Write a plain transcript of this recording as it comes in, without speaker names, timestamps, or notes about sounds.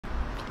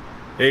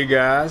Hey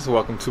guys,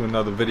 welcome to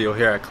another video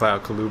here at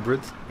Cloud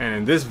Colubrids, and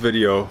in this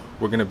video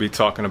we're going to be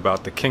talking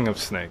about the king of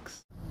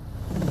snakes.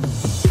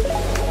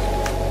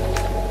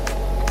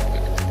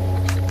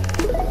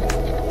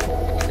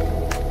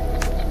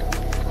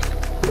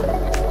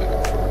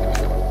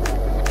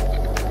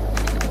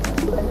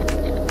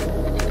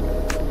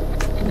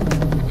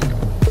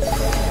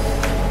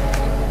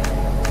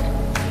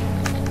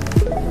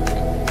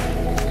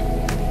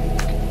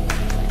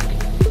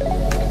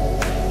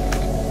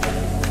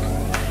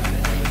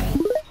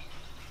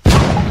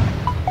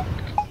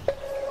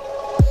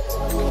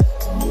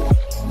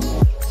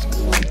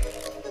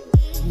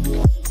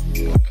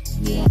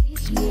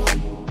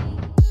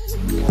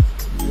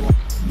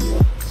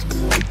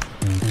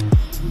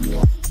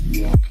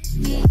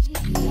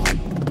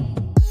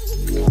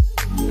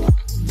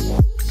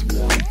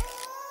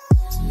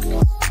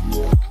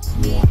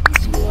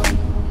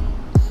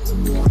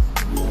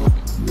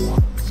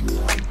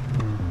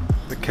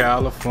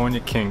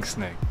 California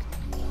Kingsnake.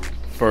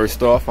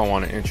 First off, I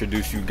want to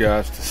introduce you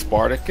guys to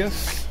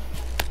Spartacus.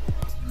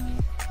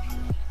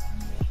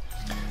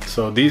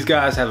 So these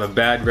guys have a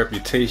bad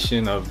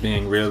reputation of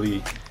being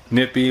really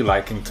nippy,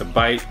 liking to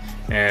bite,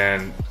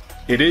 and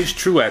it is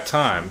true at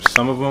times.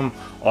 Some of them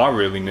are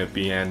really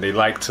nippy and they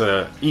like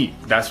to eat.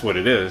 That's what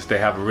it is. They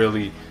have a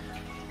really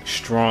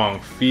strong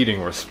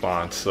feeding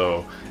response,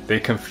 so they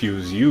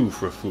confuse you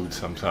for food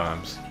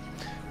sometimes.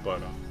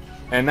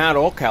 And not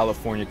all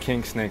California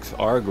king snakes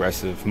are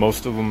aggressive.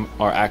 Most of them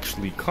are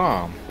actually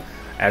calm,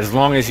 as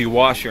long as you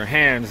wash your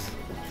hands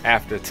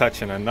after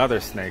touching another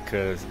snake,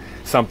 because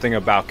something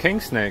about king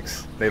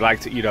snakes, they like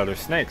to eat other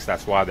snakes.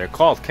 That's why they're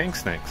called king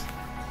snakes.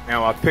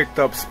 Now, I picked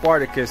up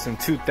Spartacus in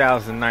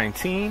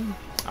 2019.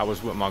 I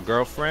was with my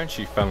girlfriend.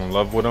 She fell in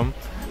love with him.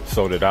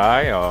 So did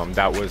I.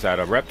 That was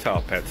at a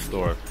reptile pet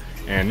store.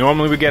 And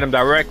normally we get them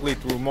directly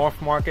through Morph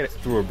Market,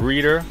 through a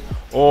breeder,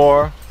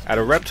 or at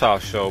a reptile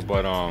show.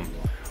 But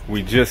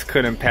we just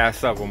couldn't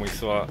pass up when we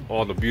saw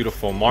all the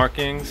beautiful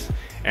markings,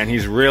 and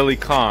he's really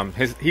calm.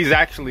 He's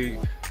actually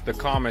the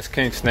calmest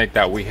king snake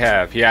that we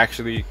have. He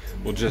actually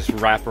will just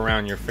wrap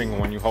around your finger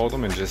when you hold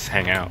him and just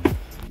hang out.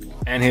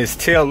 And his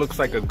tail looks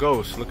like a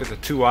ghost. Look at the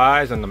two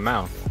eyes and the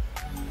mouth.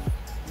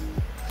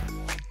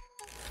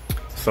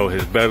 So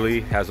his belly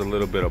has a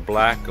little bit of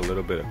black, a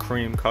little bit of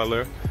cream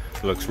color.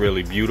 Looks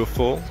really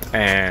beautiful.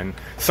 And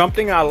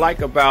something I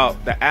like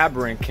about the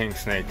aberrant king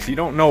snakes, you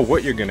don't know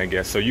what you're gonna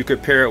get. So you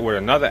could pair it with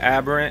another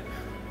aberrant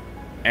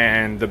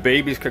and the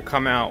babies could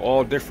come out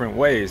all different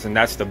ways, and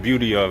that's the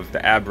beauty of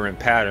the aberrant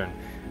pattern.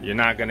 You're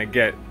not gonna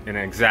get an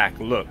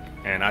exact look,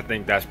 and I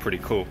think that's pretty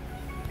cool.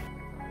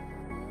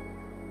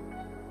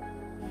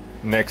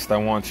 Next, I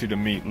want you to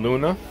meet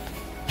Luna.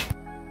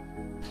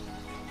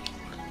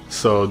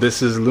 So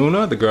this is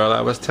Luna, the girl I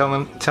was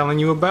telling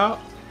you about.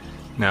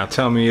 Now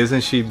tell me,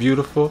 isn't she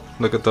beautiful?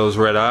 Look at those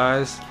red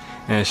eyes.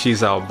 And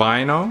she's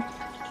albino.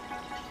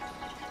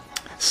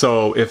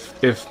 So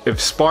if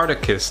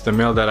Spartacus, the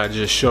male that I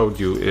just showed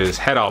you, is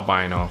het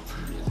albino,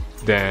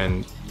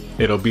 then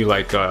it'll be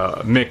like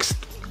a mixed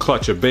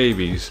clutch of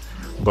babies.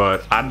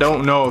 But I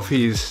don't know if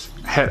he's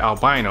het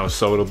albino,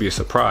 so it'll be a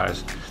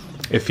surprise.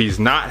 If he's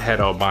not het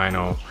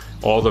albino,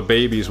 all the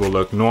babies will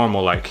look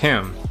normal like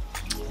him,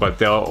 but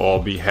they'll all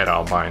be het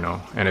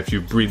albino. And if you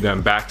breed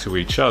them back to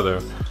each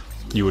other,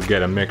 you would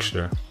get a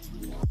mixture.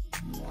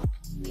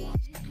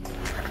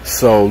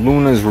 So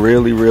Luna's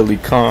really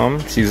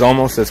calm. She's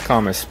almost as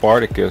calm as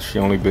Spartacus. She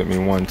only bit me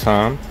one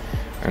time,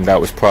 and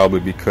that was probably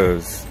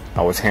because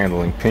I was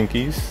handling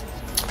pinkies.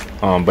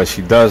 But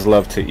she does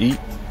love to eat.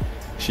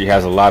 She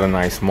has a lot of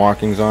nice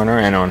markings on her,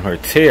 and on her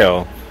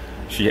tail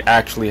she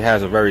actually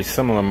has a very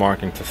similar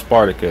marking to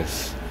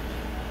Spartacus.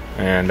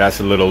 And that's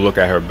a little look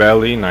at her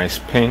belly, nice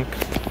pink.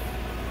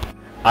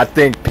 I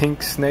think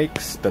pink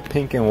snakes, the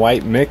pink and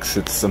white mix,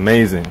 it's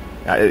amazing.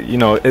 You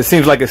know, it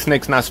seems like a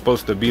snake's not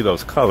supposed to be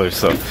those colors,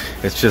 so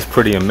it's just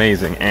pretty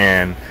amazing.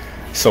 And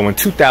so in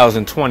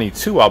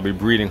 2022, I'll be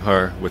breeding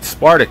her with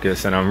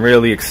Spartacus, and I'm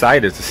really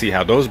excited to see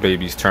how those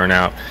babies turn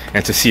out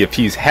and to see if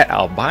he's het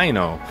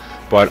albino.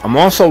 But I'm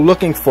also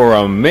looking for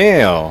a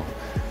male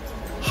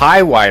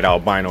high white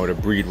albino to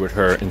breed with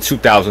her in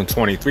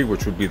 2023,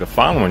 which would be the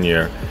following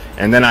year.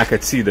 And then I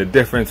could see the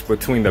difference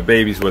between the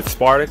babies with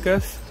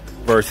Spartacus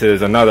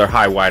versus another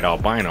high white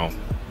albino.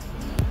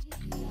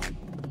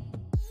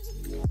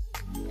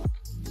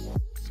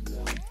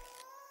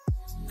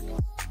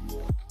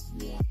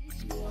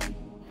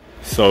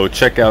 So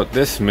check out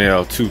this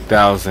male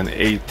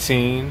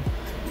 2018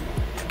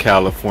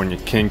 California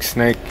king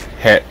snake,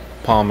 het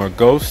Palmer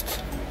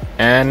ghost,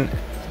 and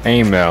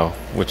a male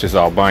which is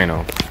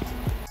albino.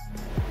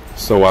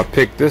 So I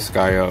picked this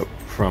guy up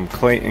from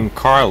Clayton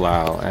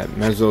Carlisle at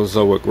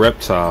Mesozoic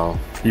Reptile.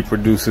 He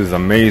produces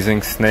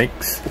amazing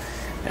snakes.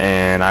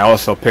 And I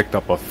also picked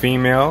up a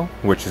female,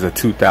 which is a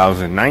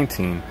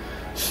 2019.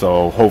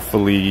 So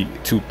hopefully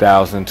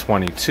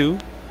 2022,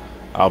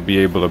 I'll be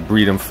able to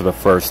breed them for the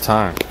first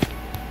time.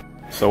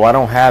 So I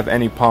don't have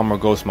any Palmer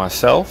ghosts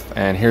myself,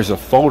 and here's a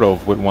photo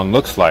of what one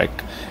looks like.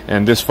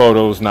 And this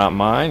photo is not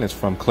mine, it's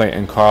from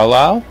Clayton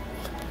Carlisle.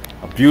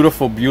 A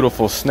beautiful,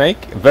 beautiful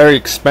snake. Very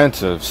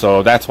expensive,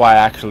 so that's why I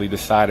actually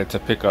decided to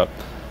pick up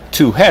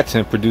 2 hets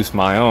and produce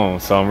my own.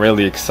 So I'm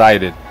really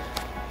excited.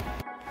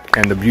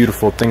 And the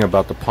beautiful thing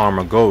about the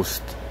Palmer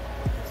Ghost,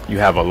 you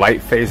have a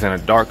light phase and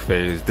a dark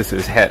phase. This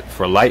is het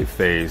for light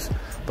phase,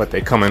 but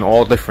they come in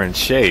all different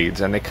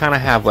shades, and they kind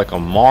of have like a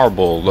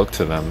marble look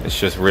to them. It's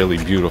just really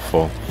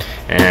beautiful.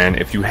 And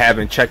if you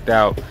haven't checked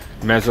out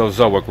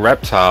Mesozoic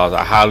Reptiles,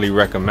 I highly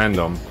recommend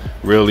them.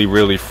 Really,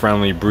 really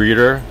friendly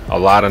breeder, a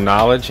lot of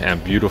knowledge,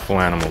 and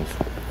beautiful animals.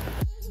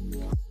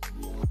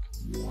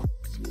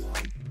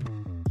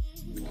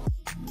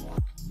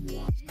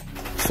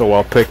 So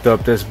I picked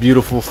up this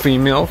beautiful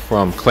female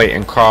from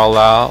Clayton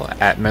Carlisle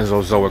at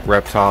Mesozoic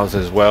Reptiles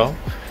as well.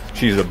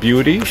 She's a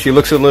beauty. She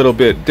looks a little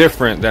bit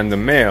different than the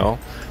male.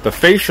 The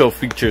facial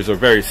features are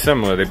very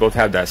similar. They both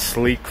have that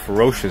sleek,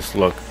 ferocious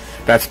look.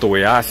 That's the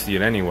way I see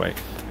it anyway.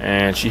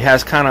 And she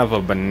has kind of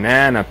a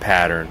banana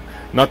pattern.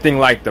 Nothing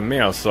like the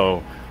male.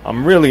 So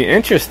I'm really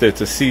interested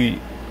to see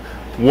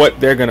what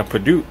they're going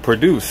to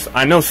produce.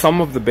 I know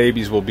some of the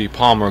babies will be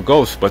Palmer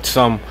Ghosts, but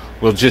some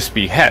will just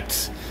be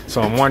hets.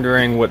 So I'm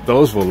wondering what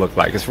those will look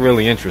like. It's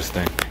really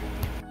interesting.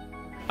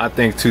 I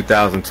think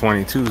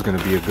 2022 is going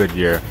to be a good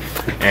year.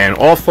 And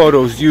all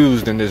photos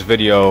used in this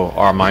video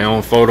are my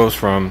own photos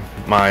from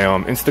my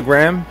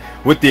Instagram,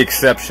 with the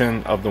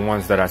exception of the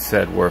ones that I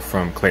said were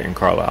from Clayton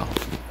Carlisle.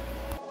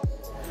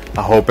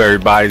 I hope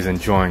everybody's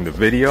enjoying the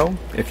video.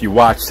 If you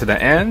watch to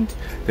the end,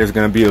 there's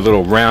going to be a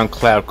little round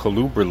cloud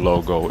colubrid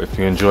logo. If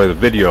you enjoy the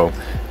video,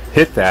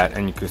 hit that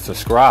and you can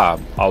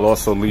subscribe. I'll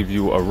also leave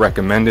you a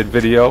recommended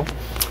video,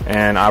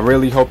 and I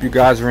really hope you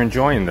guys are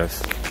enjoying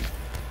this.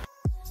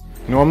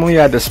 Normally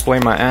I display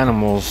my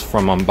animals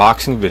from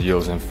unboxing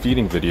videos and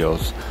feeding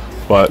videos,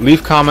 but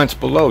leave comments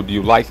below. Do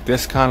you like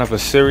this kind of a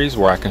series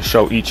where I can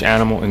show each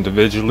animal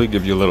individually,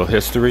 give you a little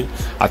history?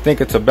 I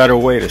think it's a better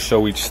way to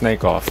show each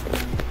snake off.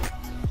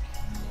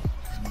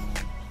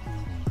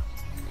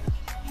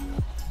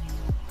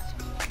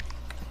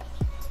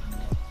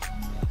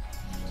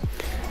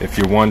 If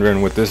you're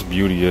wondering what this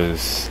beauty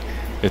is,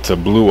 it's a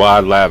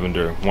blue-eyed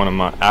lavender, one of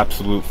my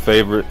absolute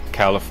favorite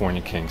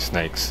California king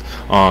snakes.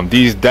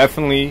 These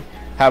definitely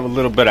have a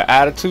little bit of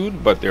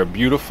attitude, but they're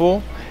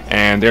beautiful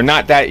and they're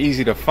not that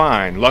easy to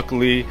find.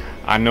 Luckily,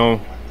 I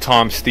know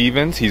Tom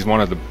Stevens. He's one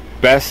of the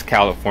best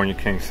California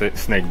king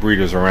snake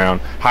breeders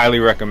around. Highly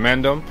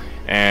recommend him,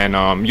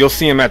 and you'll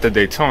see him at the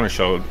Daytona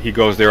show. He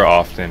goes there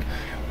often.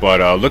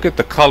 But look at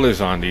the colors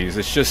on these.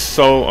 It's just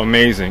so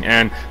amazing,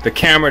 and the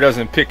camera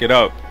doesn't pick it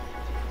up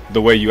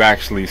the way you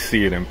actually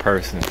see it in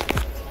person.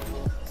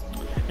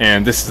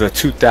 And this is a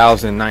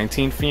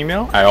 2019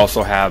 female. I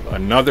also have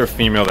another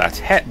female that's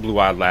het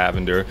blue-eyed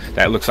lavender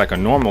that looks like a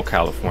normal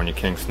California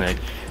king snake,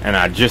 and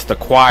I just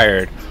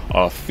acquired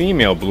a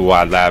female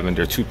blue-eyed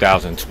lavender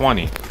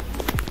 2020.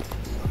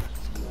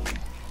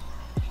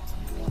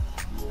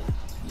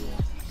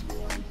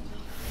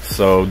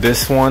 So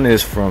this one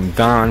is from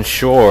Don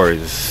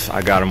Shores.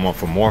 I got him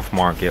off a Morph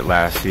Market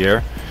last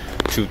year.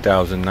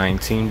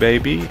 2019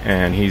 baby,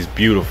 and he's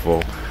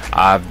beautiful.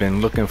 I've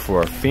been looking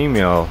for a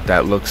female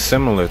that looks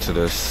similar to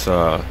this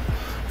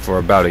for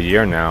about a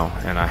year now,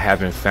 and I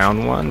haven't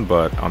found one,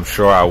 but I'm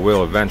sure I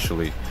will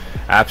eventually.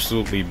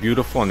 Absolutely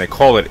beautiful, and they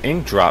call it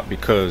ink drop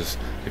because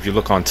if you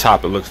look on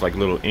top, it looks like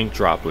little ink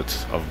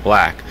droplets of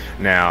black.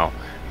 Now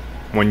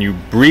when you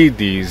breed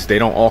these, they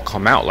don't all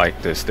come out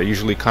like this. They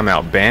usually come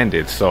out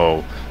banded,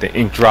 so the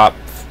ink drop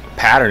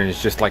pattern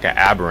is just like an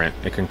aberrant.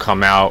 It can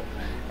come out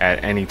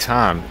at any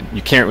time.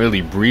 You can't really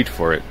breed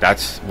for it.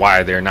 That's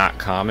why they're not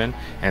common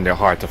and they're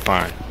hard to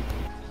find.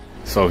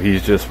 So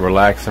he's just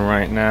relaxing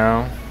right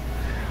now,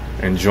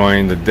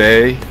 enjoying the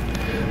day,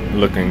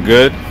 looking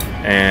good,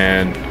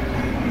 and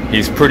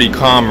he's pretty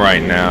calm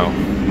right now.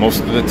 Most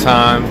of the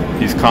time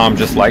he's calm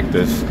just like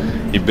this.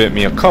 He bit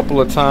me a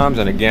couple of times,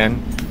 and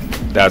again,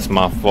 that's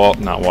my fault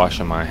not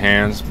washing my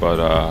hands, but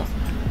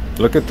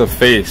look at the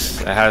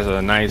face. It has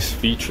a nice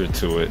feature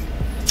to it.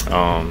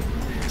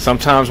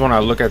 Sometimes when I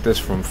look at this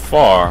from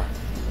far,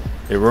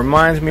 it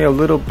reminds me a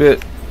little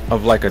bit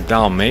of like a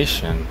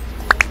Dalmatian,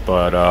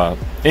 but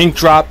ink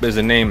drop is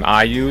a name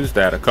I use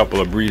that a couple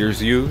of breeders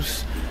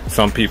use.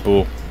 Some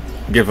people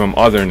give them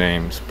other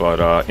names,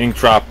 but ink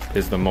drop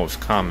is the most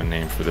common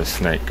name for this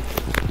snake.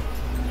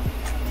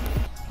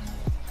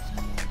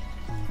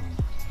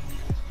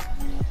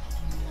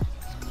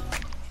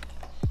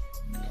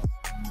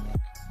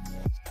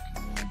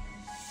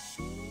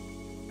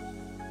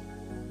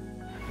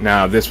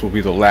 Now this will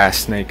be the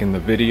last snake in the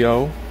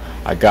video.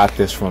 I got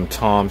this from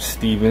Tom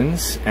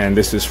Stevens, and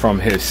this is from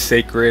his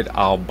Sacred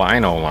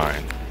Albino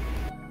line.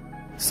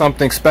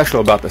 Something special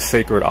about the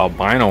Sacred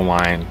Albino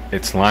line,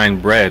 it's line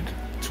bred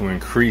to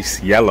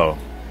increase yellow.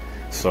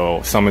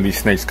 So some of these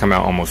snakes come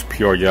out almost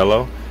pure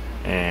yellow,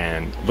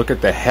 and look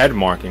at the head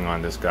marking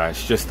on this guy.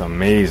 It's just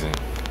amazing.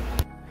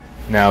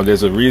 Now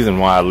there's a reason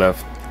why I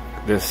left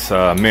this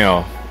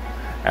male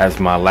as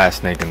my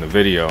last snake in the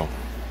video.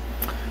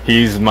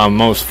 He's my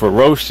most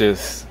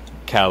ferocious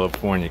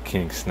California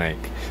king snake.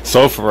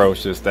 so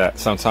ferocious that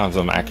sometimes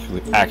I'm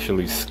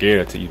actually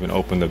scared to even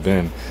open the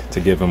bin to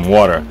give him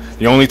water.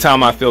 The only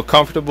time I feel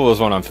comfortable is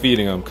when I'm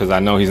feeding him, because I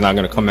know he's not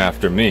going to come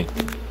after me.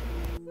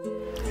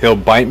 He'll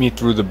bite me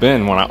through the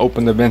bin. When I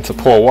open the bin to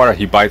pour water,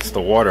 he bites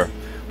the water.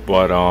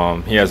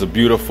 But he has a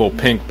beautiful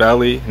pink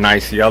belly,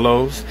 nice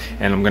yellows,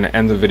 and I'm going to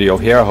end the video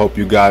here. I hope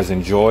you guys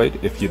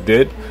enjoyed. If you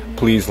did,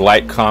 please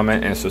like,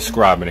 comment, and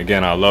subscribe. And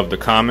again, I love the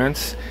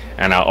comments,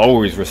 and I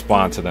always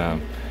respond to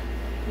them.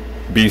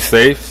 Be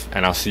safe,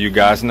 and I'll see you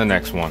guys in the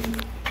next one.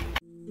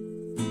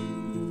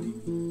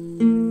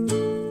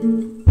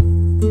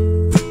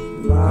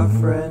 My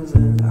friends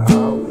and